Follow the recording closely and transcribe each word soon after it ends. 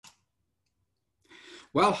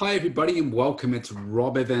Well, hi everybody and welcome. It's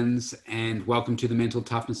Rob Evans and welcome to the Mental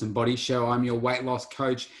Toughness and Body Show. I'm your weight loss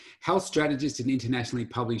coach, health strategist and internationally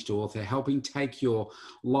published author, helping take your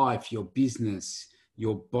life, your business,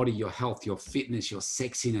 your body, your health, your fitness, your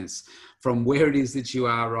sexiness from where it is that you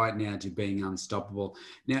are right now to being unstoppable.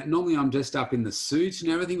 Now, normally I'm just up in the suit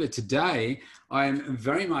and everything, but today I'm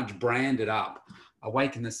very much branded up.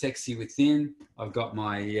 Awaken the sexy within. I've got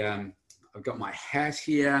my hat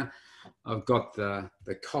here. I've got the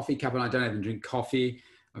coffee cup, and I don't even drink coffee.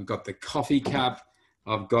 I've got the coffee cup.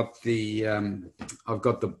 I've got the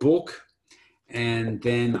book, and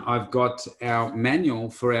then I've got our manual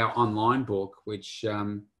for our online book, which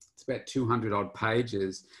it's about 200 odd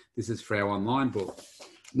pages. This is for our online book.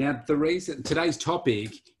 Now, the reason today's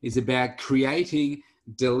topic is about creating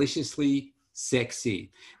deliciously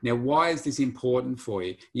sexy. Now, why is this important for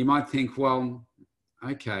you? You might think, well,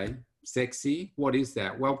 okay, sexy, what is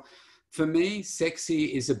that? Well, for me, sexy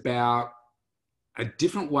is about a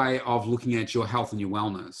different way of looking at your health and your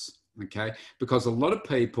wellness, okay? Because a lot of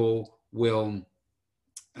people will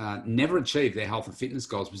never achieve their health and fitness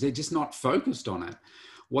goals because they're just not focused on it.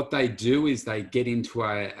 What they do is they get into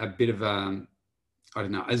a bit of a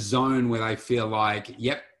zone where they feel like,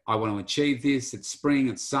 yep, I want to achieve this. It's spring,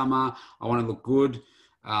 it's summer. I want to look good.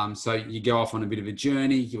 So you go off on a bit of a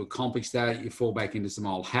journey, you accomplish that, you fall back into some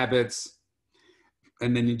old habits.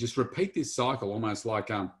 And then you just repeat this cycle almost like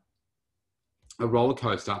a roller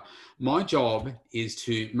coaster. My job is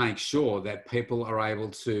to make sure that people are able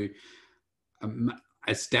to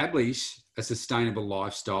establish a sustainable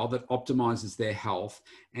lifestyle that optimizes their health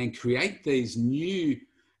and create these new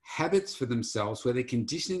habits for themselves where they're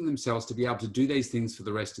conditioning themselves to be able to do these things for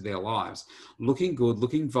the rest of their lives. Looking good,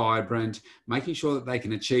 looking vibrant, making sure that they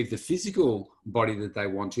can achieve the physical body that they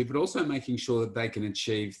want to, but also making sure that they can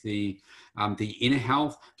achieve the inner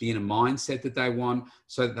health, the inner mindset that they want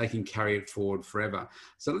so that they can carry it forward forever.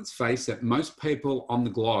 So let's face it, most people on the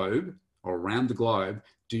globe or around the globe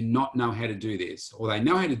do not know how to do this, or they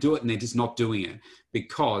know how to do it and they're just not doing it,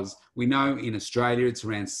 because we know in Australia it's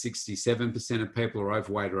around 67% of people are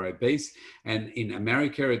overweight or obese, and in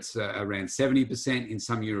America it's around 70%. In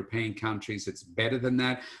some European countries it's better than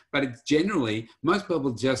that, but it's generally most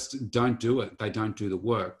people just don't do it. They don't do the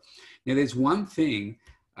work. Now there's one thing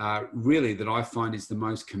really that I find is the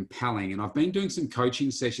most compelling, and I've been doing some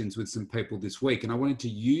coaching sessions with some people this week, and I wanted to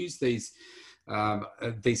use these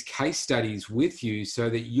case studies with you so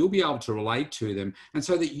that you'll be able to relate to them and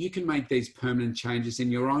so that you can make these permanent changes in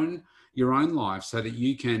your own life so that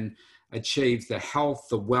you can achieve the health,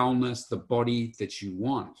 the wellness, the body that you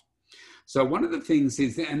want. So one of the things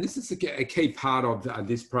is, and this is a key part of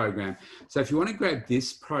this program. So if you want to grab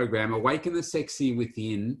this program, Awaken the Sexy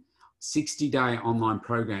Within 60-day online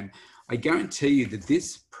program, I guarantee you that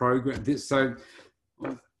this program,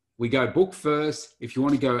 we go book first. If you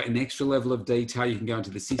want to go an extra level of detail, you can go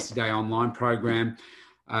into the 60-day online program.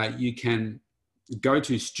 You can go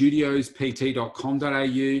to studiospt.com.au.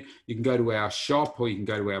 You can go to our shop, or you can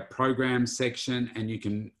go to our program section and you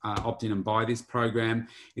can opt in and buy this program.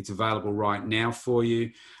 It's available right now for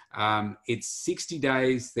you. It's 60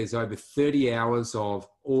 days. There's over 30 hours of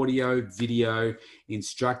audio, video,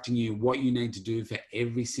 instructing you what you need to do for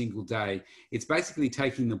every single day. It's basically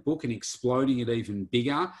taking the book and exploding it even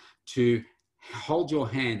bigger to hold your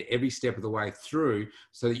hand every step of the way through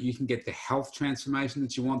so that you can get the health transformation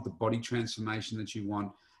that you want, the body transformation that you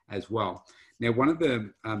want as well. Now, one of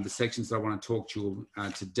the sections that I want to talk to you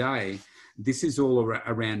today, this is all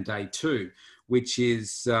around day 2, which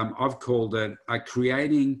is, I've called it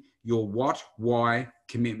creating your what, why,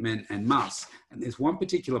 commitment, and must. And there's one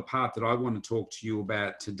particular part that I want to talk to you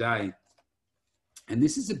about today. And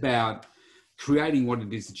this is about creating what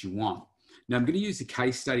it is that you want. Now, I'm going to use a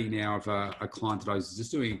case study now of a client that I was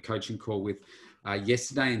just doing a coaching call with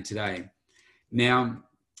yesterday and today. Now,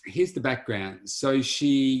 here's the background. So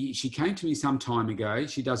she came to me some time ago.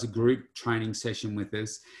 She does a group training session with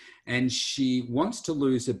us, and she wants to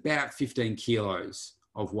lose about 15 kilos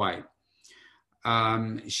of weight.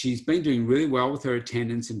 She's been doing really well with her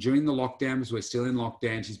attendance, and during the lockdown, as we're still in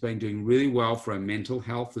lockdown, she's been doing really well for her mental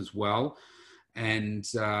health as well, and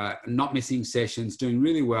not missing sessions, doing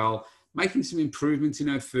really well, making some improvements in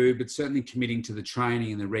her food, but certainly committing to the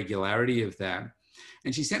training and the regularity of that.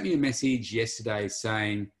 And she sent me a message yesterday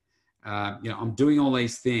saying, I'm doing all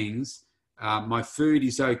these things. My food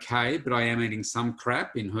is okay, but I am eating some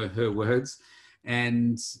crap, in her words.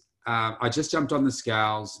 And I just jumped on the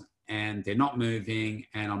scales and they're not moving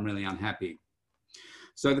and I'm really unhappy.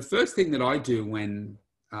 So the first thing that I do when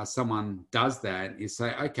someone does that is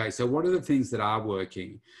say, okay, so what are the things that are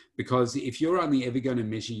working? Because if you're only ever going to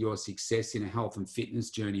measure your success in a health and fitness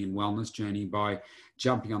journey and wellness journey by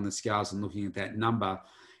jumping on the scales and looking at that number,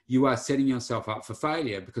 you are setting yourself up for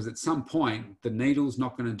failure, because at some point the needle's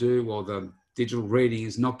not going to do, or the digital reading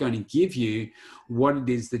is not going to give you what it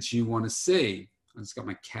is that you want to see. I just got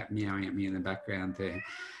my cat meowing at me in the background there.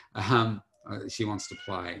 She wants to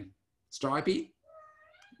play. Stripey?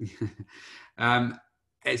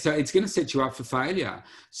 So it's going to set you up for failure.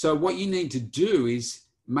 So what you need to do is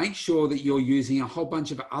make sure that you're using a whole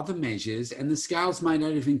bunch of other measures, and the scales may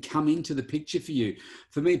not even come into the picture for you.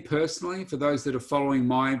 For me personally, for those that are following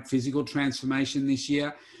my physical transformation this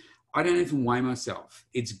year, I don't even weigh myself.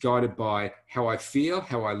 It's guided by how I feel,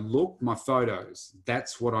 how I look, my photos.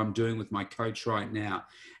 That's what I'm doing with my coach right now.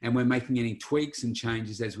 And we're making any tweaks and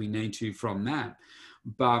changes as we need to from that.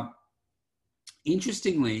 But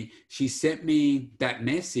interestingly, she sent me that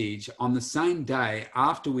message on the same day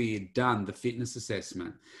after we had done the fitness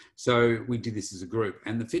assessment. So we did this as a group,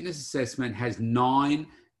 and the fitness assessment has 9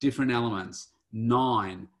 different elements,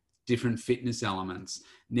 9 different fitness elements.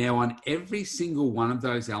 Now, on every single one of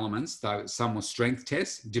those elements, though some were strength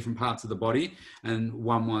tests, different parts of the body, and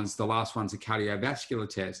the last one's a cardiovascular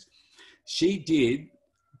test. She did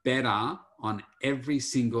better on every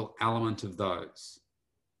single element of those.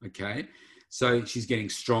 Okay. So she's getting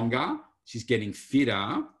stronger, she's getting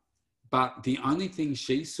fitter, but the only thing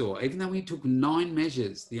she saw, even though we took 9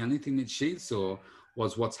 measures, the only thing that she saw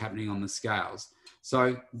was what's happening on the scales.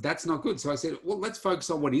 So that's not good. So I said, well, let's focus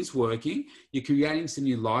on what is working. You're creating some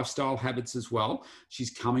new lifestyle habits as well. She's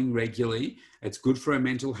coming regularly. It's good for her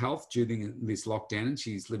mental health during this lockdown, and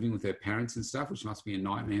she's living with her parents and stuff, which must be a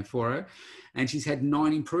nightmare for her. And she's had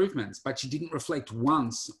 9 improvements, but she didn't reflect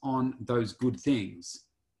once on those good things.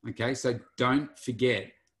 Okay, so don't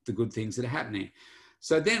forget the good things that are happening.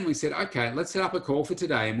 So then we said, okay, let's set up a call for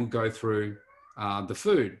today, and we'll go through the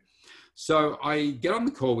food. So I get on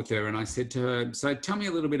the call with her, and I said to her, so tell me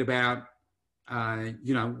a little bit about,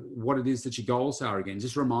 what it is that your goals are again.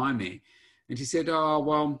 Just remind me. And she said, oh,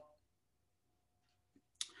 well,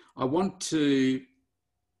 I want to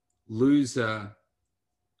lose a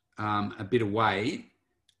bit of weight,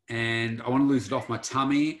 and I want to lose it off my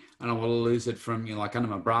tummy, and I want to lose it from, like under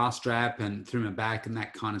my bra strap and through my back and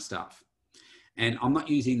that kind of stuff. And I'm not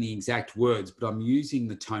using the exact words, but I'm using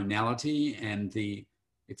the tonality and the,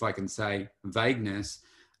 if I can say, vagueness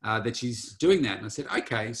that she's doing that. And I said,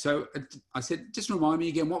 okay. So I said, just remind me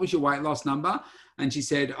again, what was your weight loss number? And she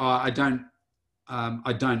said, oh, I don't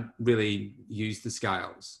really use the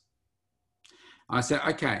scales. I said,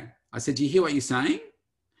 okay. I said, do you hear what you're saying?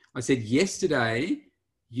 I said, yesterday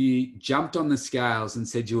you jumped on the scales and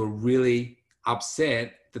said you were really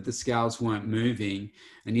upset that the scales weren't moving.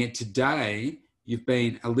 And yet today you've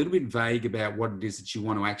been a little bit vague about what it is that you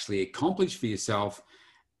want to actually accomplish for yourself.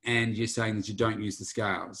 And you're saying that you don't use the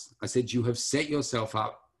scales. I said, you have set yourself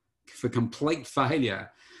up for complete failure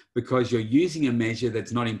because you're using a measure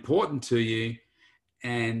that's not important to you.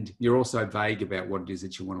 And you're also vague about what it is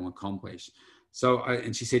that you want to accomplish.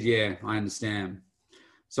 And she said, yeah, I understand.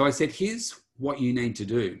 So I said, here's what you need to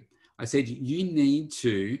do. I said, you need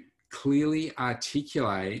to clearly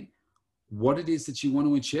articulate what it is that you want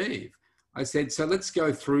to achieve. I said, so let's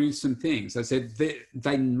go through some things. I said,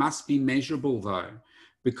 they must be measurable though,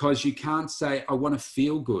 because you can't say, I want to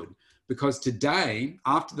feel good. Because today,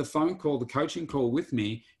 after the phone call, the coaching call with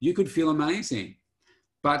me, you could feel amazing.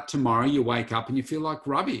 But tomorrow you wake up and you feel like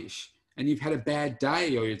rubbish, and you've had a bad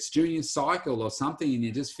day, or it's during your cycle or something, and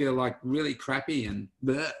you just feel like really crappy and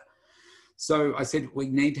bleh. So I said, we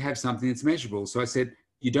need to have something that's measurable. So I said,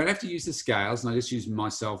 you don't have to use the scales. And I just used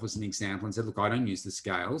myself as an example and said, look, I don't use the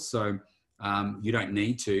scales. So you don't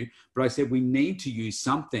need to. But I said, we need to use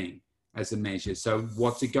something as a measure. So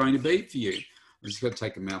what's it going to be for you? I'm just going to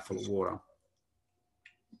take a mouthful of water.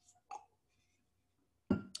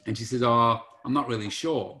 And she says, oh, I'm not really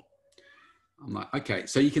sure. I'm like, okay.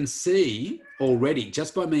 So you can see already,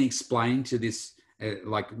 just by me explaining to this,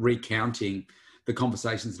 like recounting the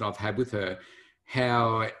conversations that I've had with her,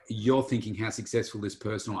 how you're thinking how successful this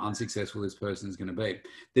person or unsuccessful this person is going to be.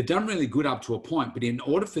 They've done really good up to a point, but in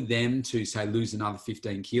order for them to, say, lose another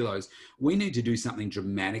 15 kilos, we need to do something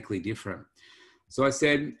dramatically different. So I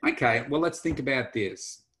said, okay, well, let's think about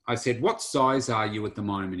this. I said, what size are you at the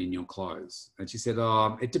moment in your clothes? And she said,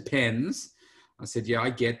 oh, it depends. I said, yeah, I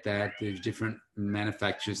get that. There's different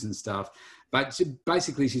manufacturers and stuff. But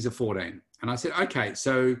basically, she's a 14. And I said, okay,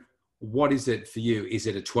 so what is it for you? Is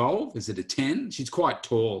it a 12? Is it a 10? She's quite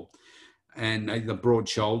tall and the broad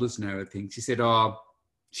shoulders and everything. She said, oh,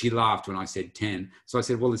 she laughed when I said 10. So I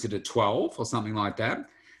said, well, is it a 12 or something like that?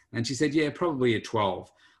 And she said, yeah, probably a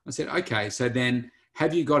 12. I said, okay, so then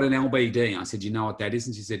have you got an LBD? I said, you know what that is?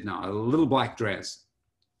 And she said, no, a little black dress.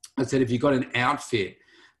 I said, have you got an outfit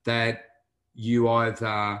that you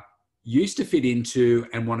either used to fit into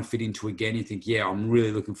and want to fit into again? You think, yeah, I'm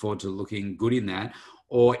really looking forward to looking good in that.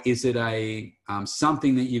 Or is it a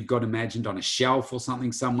something that you've got imagined on a shelf or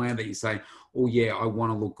something somewhere that you say, oh yeah, I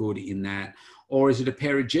want to look good in that? Or is it a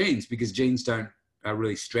pair of jeans? Because jeans don't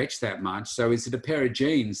really stretch that much. So is it a pair of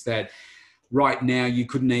jeans that right now you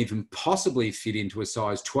couldn't even possibly fit into a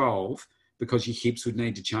size 12 because your hips would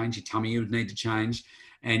need to change, your tummy would need to change.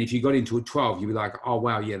 And if you got into a 12, you'd be like, oh,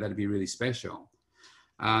 wow, yeah, that'd be really special.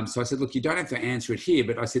 So I said, look, you don't have to answer it here,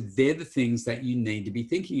 but I said, they're the things that you need to be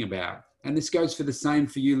thinking about. And this goes for the same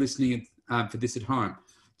for you listening for this at home.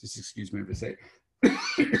 Just excuse me for a sec.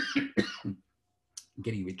 I'm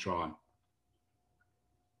getting a bit dry.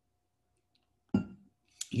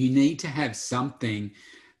 You need to have something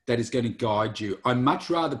that is going to guide you. I'd much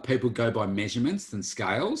rather people go by measurements than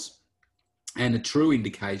scales. And a true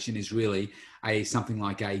indication is really something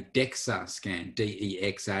like a DEXA scan,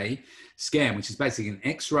 DEXA scan, which is basically an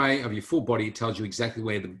X-ray of your full body. It tells you exactly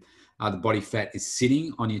where the body fat is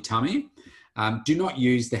sitting on your tummy. Do not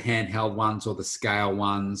use the handheld ones or the scale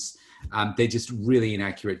ones. They're just really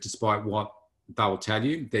inaccurate, despite what they will tell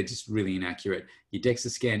you. They're just really inaccurate. Your DEXA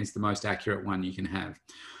scan is the most accurate one you can have.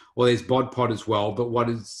 Well, there's BOD-POD as well, but what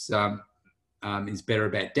is better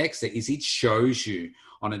about DEXA is it shows you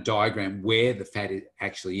on a diagram where the fat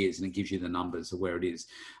actually is, and it gives you the numbers of where it is.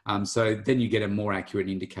 So then you get a more accurate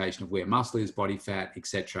indication of where muscle is, body fat,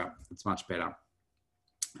 etc. It's much better.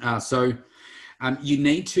 So you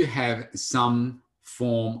need to have some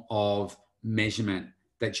form of measurement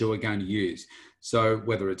that you are going to use. So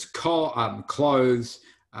whether it's clothes,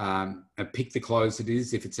 pick the clothes it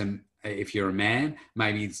is. If you're a man,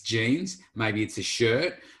 maybe it's jeans, maybe it's a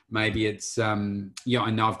shirt, maybe it's, I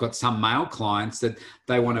know I've got some male clients that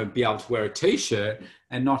they want to be able to wear a t-shirt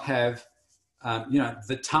and not have,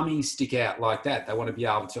 the tummy stick out like that. They want to be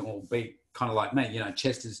able to or be kind of like me,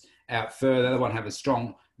 chest is out further. They want to have a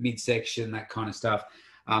strong midsection, that kind of stuff.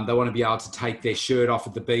 They want to be able to take their shirt off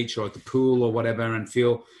at the beach or at the pool or whatever and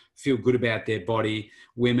feel good about their body.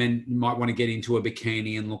 Women might want to get into a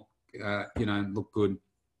bikini and look good.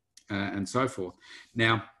 And so forth.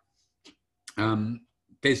 Now,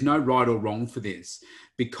 there's no right or wrong for this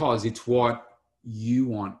because it's what you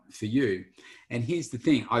want for you. And here's the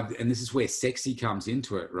thing, and this is where sexy comes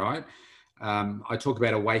into it, right? I talk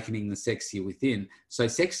about awakening the sexy within. So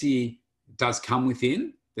sexy does come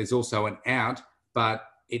within. There's also an out, but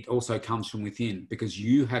it also comes from within because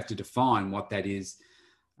you have to define what that is,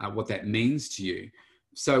 what that means to you.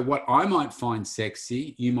 So what I might find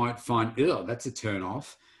sexy, you might find, oh, that's a turn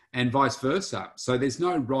off. And vice versa. So there's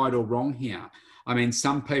no right or wrong here. I mean,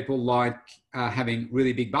 some people like having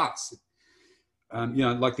really big butts,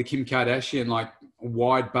 like the Kim Kardashian, like a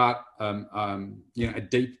wide butt, a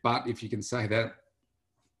deep butt, if you can say that.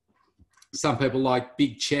 Some people like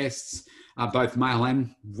big chests, both male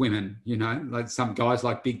and women, like some guys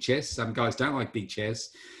like big chests, some guys don't like big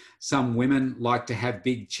chests. Some women like to have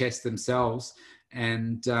big chests themselves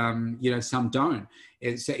and, some don't.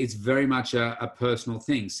 It's very much a personal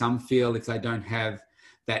thing. Some feel if they don't have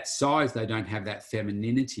that size, they don't have that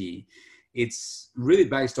femininity. It's really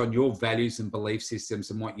based on your values and belief systems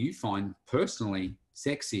and what you find personally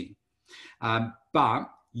sexy. But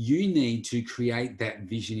you need to create that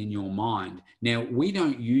vision in your mind. Now, we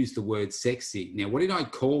don't use the word sexy. Now, what did I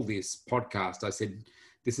call this podcast? I said,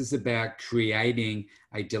 this is about creating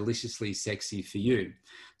a deliciously sexy for you.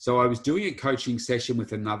 So I was doing a coaching session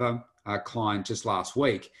with another client just last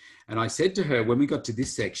week. And I said to her, when we got to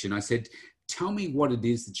this section, I said, tell me what it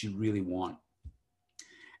is that you really want.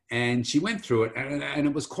 And she went through it and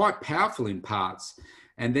it was quite powerful in parts.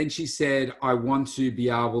 And then she said, I want to be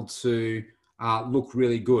able to look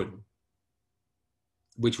really good,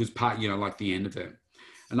 which was part, like the end of it.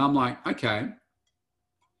 And I'm like, okay.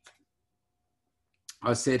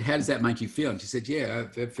 I said, how does that make you feel? And she said, yeah,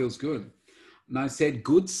 it feels good. And I said,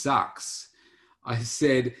 good sucks. I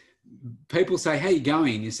said, people say, how you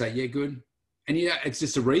going? You say, yeah, good. And it's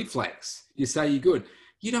just a reflex. You say you're good.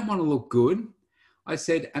 You don't want to look good. I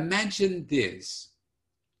said, imagine this.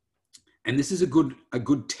 And this is a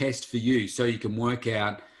good test for you so you can work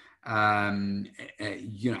out, how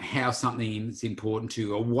something is important to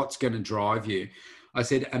you or what's going to drive you. I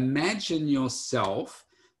said, imagine yourself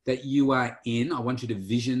that you are in. I want you to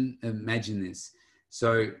imagine this.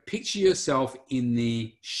 So picture yourself in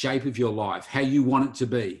the shape of your life, how you want it to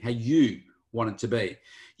be, how you want it to be.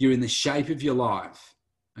 You're in the shape of your life,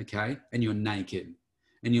 okay? And you're naked.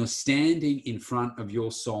 and you're standing in front of your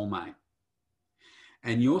soulmate,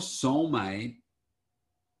 and your soulmate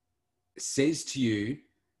says to you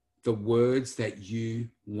the words that you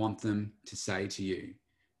want them to say to you.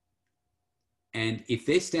 And if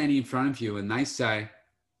they're standing in front of you and they say,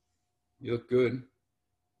 "You look good,"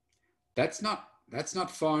 that's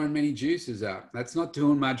not firing many juices up. That's not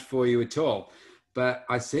doing much for you at all. But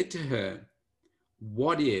I said to her,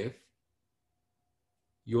 what if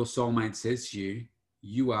your soulmate says to you,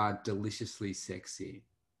 "You are deliciously sexy"?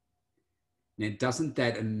 Now, doesn't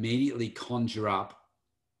that immediately conjure up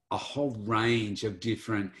a whole range of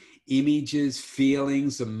different images,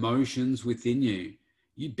 feelings, emotions within you?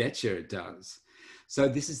 You betcha it does. So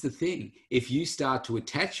this is the thing. If you start to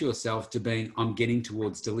attach yourself to being, "I'm getting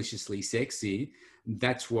towards deliciously sexy,"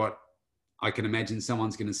 that's what I can imagine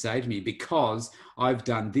someone's going to say to me, because I've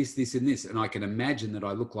done this, this, and this, and I can imagine that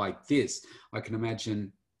I look like this. I can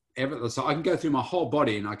imagine everything. So I can go through my whole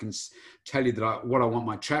body and I can tell you that what I want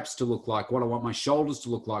my traps to look like, what I want my shoulders to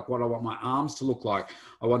look like, what I want my arms to look like.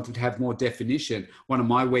 I want them to have more definition. One of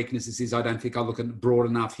my weaknesses is I don't think I look broad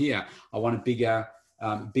enough here. I want a bigger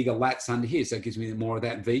lats under here, so it gives me more of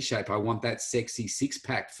that V shape. I want that sexy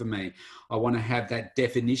six-pack for me. I want to have that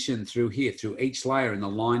definition through here, through each layer, and the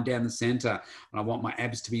line down the center. And I want my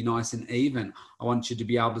abs to be nice and even. I want you to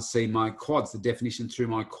be able to see my quads, the definition through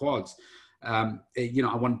my quads. I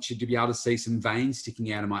want you to be able to see some veins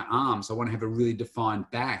sticking out of my arms. I want to have a really defined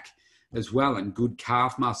back as well, and good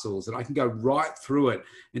calf muscles. And I can go right through it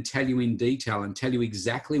and tell you in detail and tell you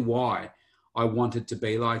exactly why I want it to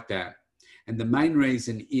be like that. And the main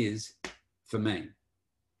reason is for me,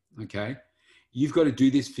 okay? You've got to do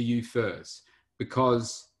this for you first,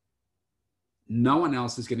 because no one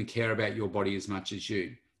else is going to care about your body as much as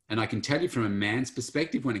you. And I can tell you from a man's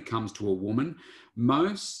perspective, when it comes to a woman,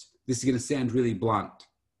 this is going to sound really blunt,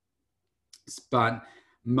 but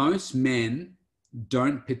most men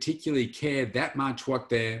don't particularly care that much what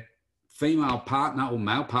their female partner or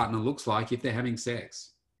male partner looks like if they're having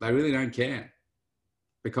sex. They really don't care.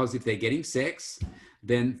 Because if they're getting sex,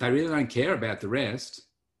 then they really don't care about the rest,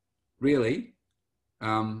 really.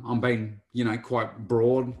 I'm being, quite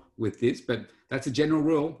broad with this, but that's a general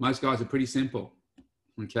rule. Most guys are pretty simple,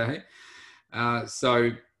 okay?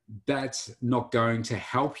 So that's not going to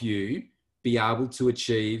help you be able to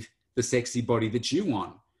achieve the sexy body that you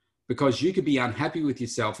want, because you could be unhappy with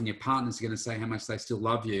yourself and your partner's going to say how much they still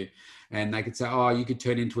love you. And they could say, "Oh, you could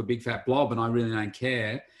turn into a big fat blob and I really don't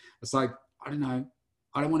care." It's like, I don't know.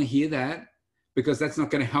 I don't want to hear that, because that's not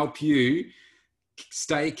going to help you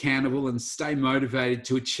stay accountable and stay motivated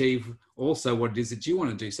to achieve also what it is that you want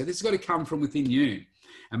to do. So this has got to come from within you.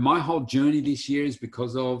 And my whole journey this year is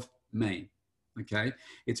because of me, okay?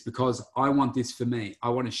 It's because I want this for me. I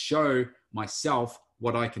want to show myself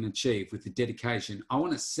what I can achieve with the dedication. I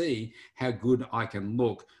want to see how good I can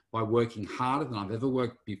look by working harder than I've ever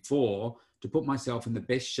worked before to put myself in the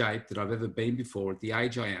best shape that I've ever been before at the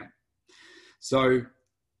age I am. So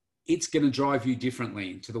it's going to drive you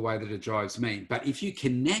differently to the way that it drives me. But if you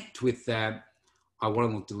connect with that, I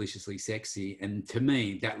want to look deliciously sexy, and to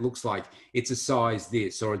me, that looks like it's a size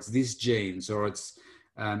this, or it's this jeans, or it's,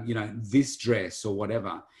 this dress or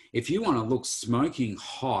whatever. If you want to look smoking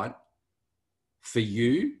hot for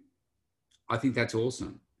you, I think that's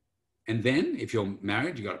awesome. And then if you're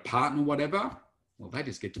married, you've got a partner, whatever, well, they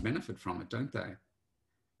just get to benefit from it, don't they?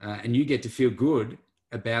 And you get to feel good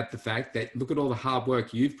about the fact that look at all the hard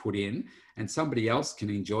work you've put in, and somebody else can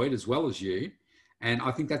enjoy it as well as you. And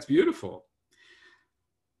I think that's beautiful.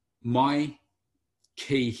 My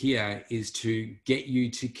key here is to get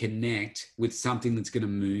you to connect with something that's going to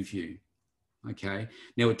move you. Okay.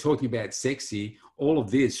 Now we're talking about sexy. All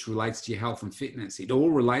of this relates to your health and fitness. It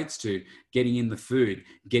all relates to getting in the food,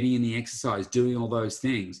 getting in the exercise, doing all those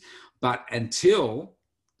things. But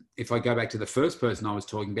if I go back to the first person I was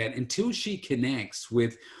talking about, until she connects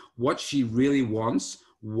with what she really wants,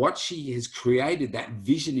 what she has created, that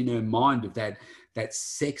vision in her mind of that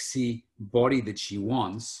sexy body that she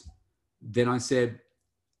wants, then I said,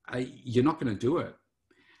 "You're not going to do it."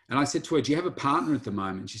 And I said to her, "Do you have a partner at the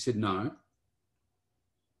moment?" She said, "No."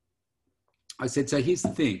 I said, "So here's the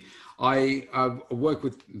thing. I work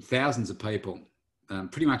with thousands of people.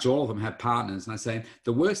 Pretty much all of them have partners. And I say,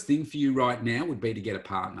 the worst thing for you right now would be to get a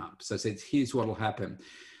partner." So I said, "Here's what will happen.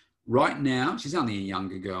 Right now," she's only a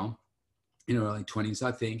younger girl, in her early 20s,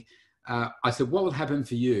 I think. I said, "What will happen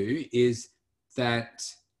for you is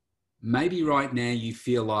that maybe right now you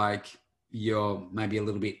feel like you're maybe a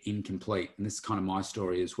little bit incomplete." And this is kind of my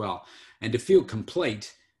story as well. "And to feel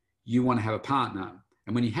complete, you want to have a partner.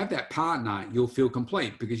 And when you have that partner, you'll feel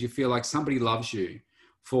complete because you feel like somebody loves you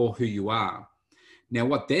for who you are. Now,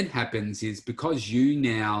 what then happens is because you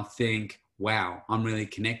now think, wow, I'm really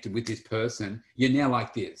connected with this person, you're now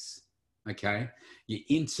like this, okay? You're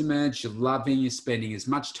intimate, you're loving, you're spending as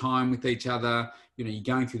much time with each other, you know, you're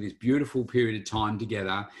going through this beautiful period of time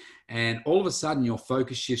together, and all of a sudden your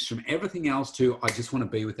focus shifts from everything else to, I just want to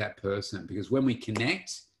be with that person. Because when we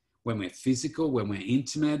connect, when we're physical, when we're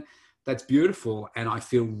intimate, that's beautiful, and I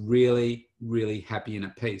feel really, really happy and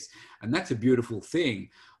at peace. And that's a beautiful thing.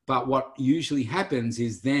 But what usually happens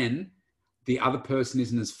is then the other person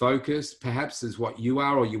isn't as focused, perhaps, as what you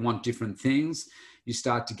are, or you want different things. You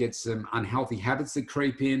start to get some unhealthy habits that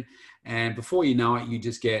creep in. And before you know it, you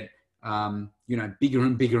just get, you know, bigger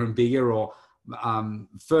and bigger and bigger, or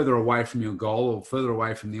further away from your goal, or further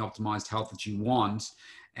away from the optimized health that you want.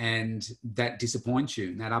 And that disappoints you,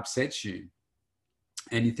 and that upsets you.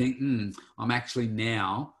 And you think, I'm actually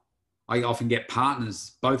now, I often get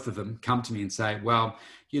partners, both of them come to me and say, well,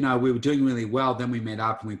 you know, we were doing really well. Then we met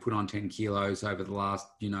up and we put on 10 kilos over the last,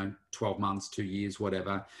 12 months, 2 years,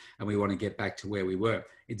 whatever. And we want to get back to where we were.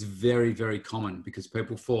 It's very, very common because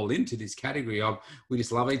people fall into this category of, we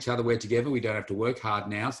just love each other. We're together. We don't have to work hard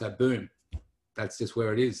now. So boom, that's just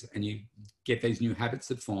where it is. And you get these new habits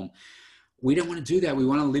that form. We don't want to do that. We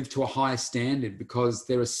want to live to a higher standard because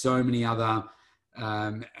there are so many other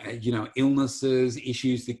illnesses,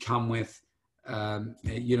 issues that come with,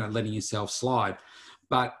 letting yourself slide.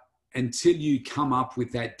 But until you come up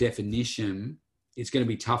with that definition, it's going to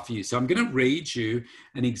be tough for you. So I'm going to read you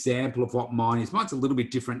an example of what mine is. Mine's a little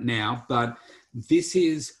bit different now, but this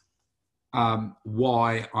is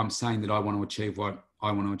why I'm saying that I want to achieve what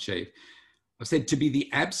I want to achieve. I've said to be the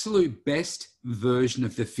absolute best version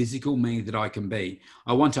of the physical me that I can be.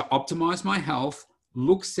 I want to optimize my health,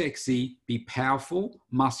 look sexy, be powerful,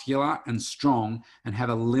 muscular, and strong, and have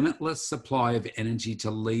a limitless supply of energy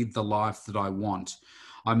to lead the life that I want.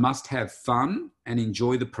 I must have fun and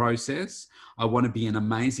enjoy the process. I want to be an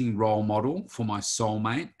amazing role model for my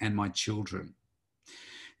soulmate and my children.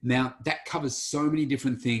 Now, that covers so many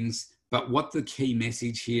different things, but what the key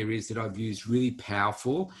message here is that I've used really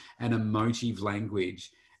powerful and emotive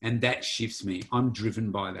language, and that shifts me. I'm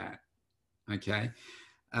driven by that, okay?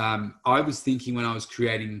 I was thinking when I was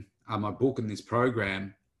creating my book and this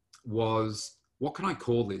program was, what can I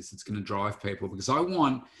call this? It's going to drive people, because I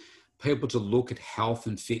want people to look at health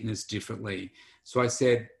and fitness differently. So I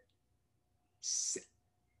said,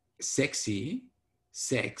 sexy,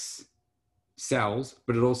 sex sells,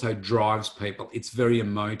 but it also drives people. It's very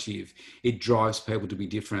emotive. It drives people to be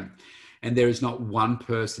different. And there is not one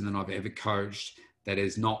person that I've ever coached that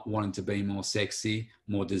has not wanted to be more sexy,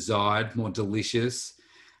 more desired, more delicious.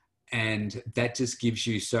 And that just gives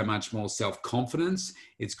you so much more self-confidence.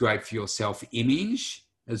 It's great for your self-image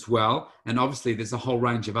as well. And obviously there's a whole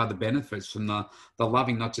range of other benefits from the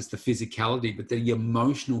loving, not just the physicality, but the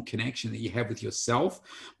emotional connection that you have with yourself,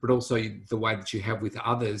 but also the way that you have with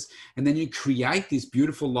others. And then you create this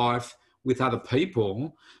beautiful life with other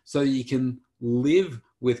people so that you can live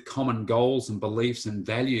with common goals and beliefs and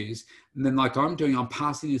values. And then like I'm doing, I'm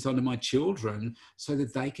passing this on to my children so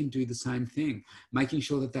that they can do the same thing, making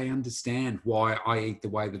sure that they understand why I eat the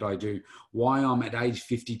way that I do, why I'm at age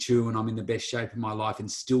 52 and I'm in the best shape of my life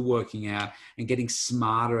and still working out and getting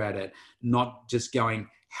smarter at it, not just going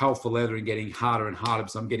hell for leather and getting harder and harder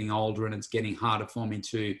because I'm getting older and it's getting harder for me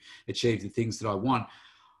to achieve the things that I want.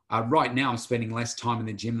 Right now, I'm spending less time in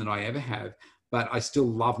the gym than I ever have, but I still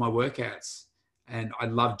love my workouts. And I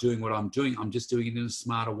love doing what I'm doing. I'm just doing it in a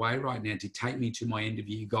smarter way right now to take me to my end of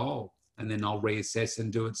year goal. And then I'll reassess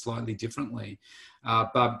and do it slightly differently.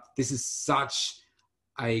 But this is such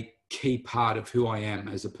a key part of who I am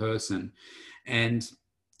as a person. And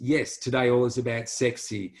yes, today all is about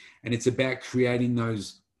sexy. And it's about creating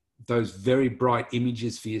those very bright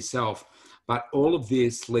images for yourself. But all of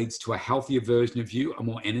this leads to a healthier version of you, a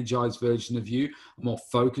more energized version of you, a more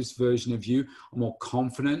focused version of you, a more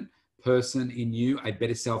confident person in you, a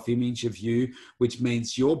better self-image of you, which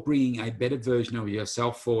means you're bringing a better version of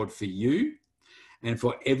yourself forward for you and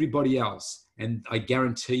for everybody else. And I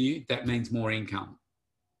guarantee you that means more income.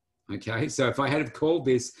 Okay, so if I had have called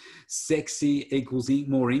this sexy equals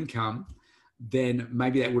more income, then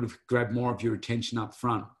maybe that would have grabbed more of your attention up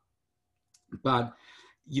front. But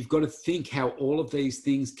you've got to think how all of these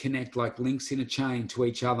things connect like links in a chain to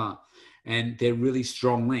each other, and they're really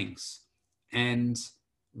strong links. And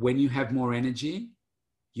when you have more energy,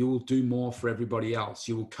 you will do more for everybody else.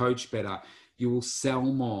 You will coach better. You will sell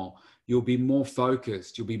more. You'll be more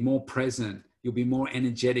focused. You'll be more present. You'll be more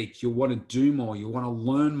energetic. You'll want to do more. You want to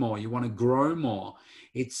learn more. You want to grow more.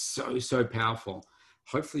 It's so, so powerful.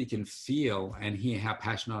 Hopefully you can feel and hear how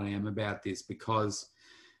passionate I am about this, because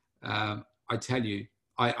I I tell you,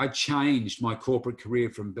 I changed my corporate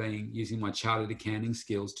career from using my chartered accounting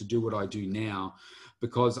skills to do what I do now,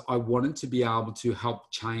 because I wanted to be able to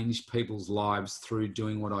help change people's lives through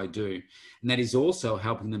doing what I do. And that is also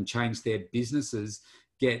helping them change their businesses,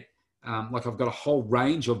 like I've got a whole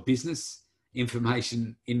range of business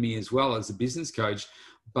information in me as well as a business coach,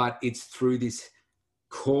 but it's through this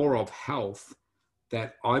core of health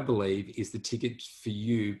that I believe is the ticket for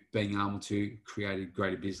you being able to create a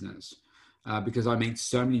greater business. Because I meet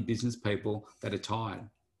so many business people that are tired.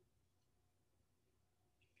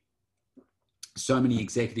 So many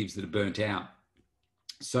executives that are burnt out.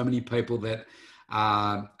 So many people that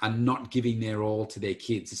are not giving their all to their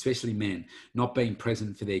kids, especially men, not being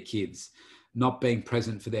present for their kids, not being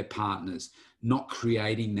present for their partners, not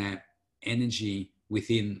creating that energy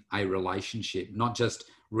within a relationship, not just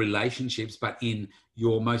relationships, but in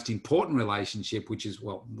your most important relationship, which is,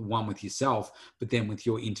 well, the one with yourself, but then with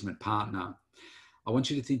your intimate partner. I want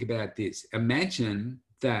you to think about this. Imagine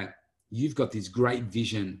that you've got this great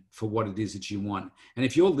vision for what it is that you want. And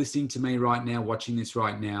if you're listening to me right now, watching this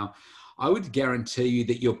right now, I would guarantee you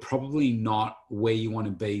that you're probably not where you want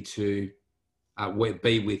to be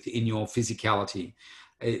within your physicality.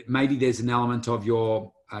 Maybe there's an element of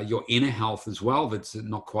your inner health as well that's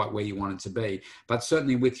not quite where you want it to be. But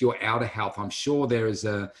certainly with your outer health, I'm sure there is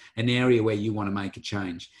an area where you want to make a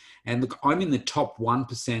change. And look, I'm in the top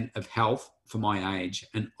 1% of health for my age,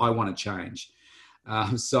 and I want to change.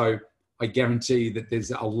 So I guarantee you that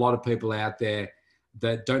there's a lot of people out there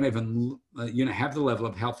that don't even have the level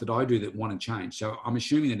of health that I do that want to change. So I'm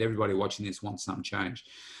assuming that everybody watching this wants some change.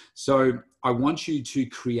 So I want you to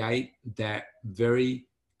create that very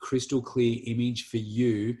crystal clear image for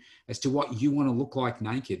you as to what you want to look like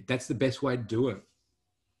naked. That's the best way to do it,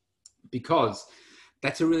 because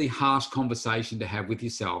that's a really harsh conversation to have with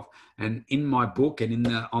yourself. And in my book and in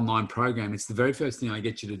the online program, it's the very first thing I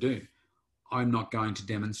get you to do. I'm not going to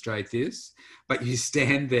demonstrate this, but you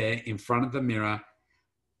stand there in front of the mirror,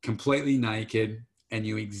 completely naked, and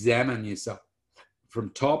you examine yourself from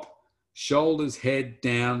top, shoulders, head,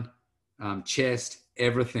 down, chest,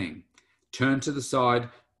 everything. Turn to the side,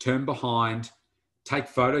 turn behind, take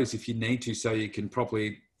photos if you need to so you can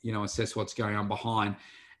properly, assess what's going on behind,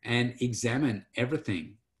 and examine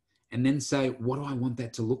everything. And then say, what do I want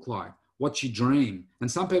that to look like? What's your dream?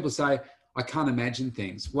 And some people say, I can't imagine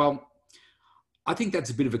things. Well, I think that's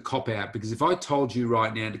a bit of a cop-out, because if I told you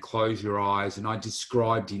right now to close your eyes and I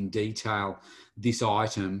described in detail this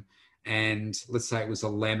item, and let's say it was a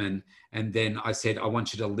lemon, and then I said, I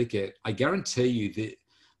want you to lick it, I guarantee you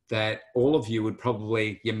that all of you would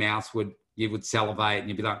probably, you would salivate and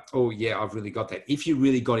you'd be like, oh yeah, I've really got that. If you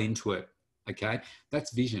really got into it, okay?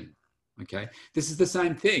 That's vision, okay? This is the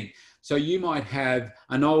same thing. So you might have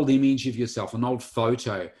an old image of yourself, an old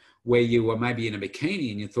photo where you were maybe in a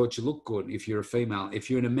bikini and you thought you looked good if you're a female. If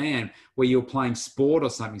you're in a man where you're playing sport or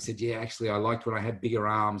something, you said, yeah, actually I liked when I had bigger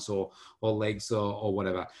arms or legs or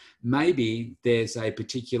whatever. Maybe there's a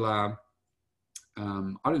particular,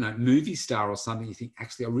 movie star or something. You think,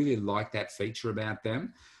 actually, I really like that feature about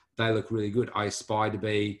them. They look really good. I aspire to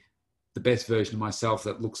be the best version of myself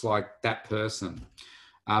that looks like that person.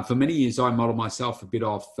 For many years, I modeled myself a bit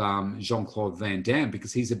off Jean-Claude Van Damme,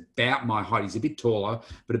 because he's about my height. He's a bit taller,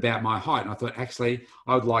 but about my height. And I thought, actually,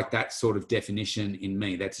 I would like that sort of definition in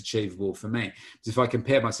me. That's achievable for me. Because if I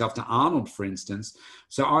compare myself to Arnold, for instance,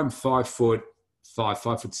 so I'm 5'5",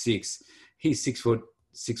 5'6". He's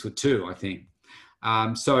 6'2", I think.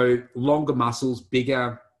 So longer muscles,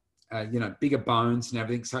 bigger bones and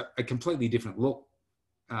everything. So a completely different look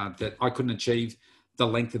that I couldn't achieve the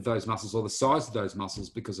length of those muscles or the size of those muscles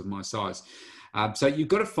because of my size. So you've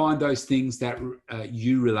got to find those things that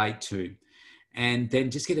you relate to, and then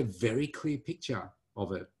just get a very clear picture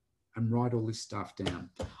of it and write all this stuff down.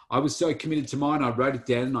 I was so committed to mine, I wrote it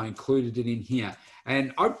down and I included it in here.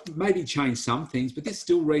 And I maybe changed some things, but this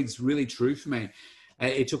still reads really true for me.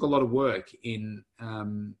 It took a lot of work in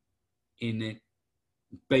it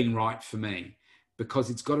being right for me, because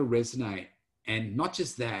it's got to resonate. And not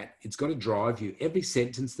just that, it's got to drive you. Every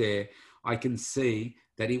sentence there, I can see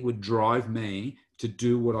that it would drive me to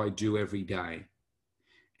do what I do every day.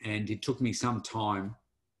 And it took me some time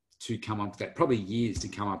to come up with that, probably years to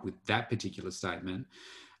come up with that particular statement.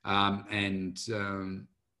 For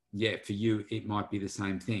you, it might be the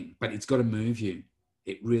same thing, but it's got to move you.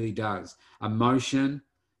 It really does. Emotion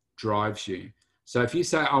drives you. So if you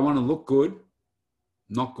say, I want to look good,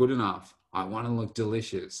 not good enough. I want to look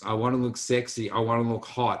delicious. I want to look sexy. I want to look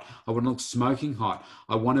hot. I want to look smoking hot.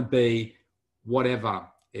 I want to be whatever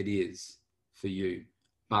it is for you.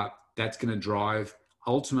 But that's going to drive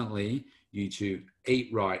ultimately you to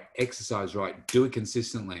eat right, exercise right, do it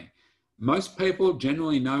consistently. Most people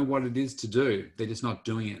generally know what it is to do. They're just not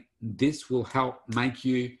doing it. This will help make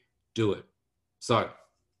you do it. So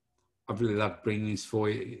I've really loved bringing this for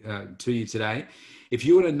you, to you today. If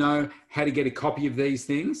you want to know how to get a copy of these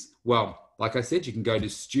things, well, like I said, you can go to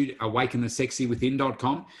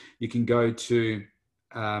awakenthesexywithin.com. You can go to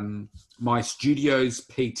my Studios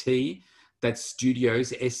PT. That's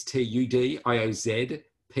Studios, Studioz,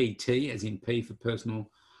 PT, as in P for personal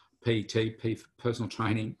PT, P for personal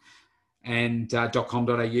training, and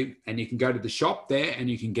 .com.au. And you can go to the shop there and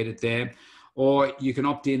you can get it there. Or you can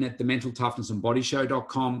opt in at the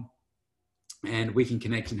mentaltoughnessandbodyshow.com. And we can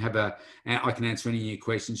connect and I can answer any of your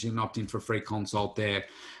questions. You can opt in for a free consult there.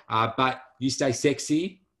 But you stay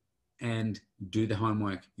sexy and do the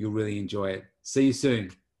homework. You'll really enjoy it. See you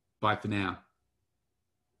soon. Bye for now.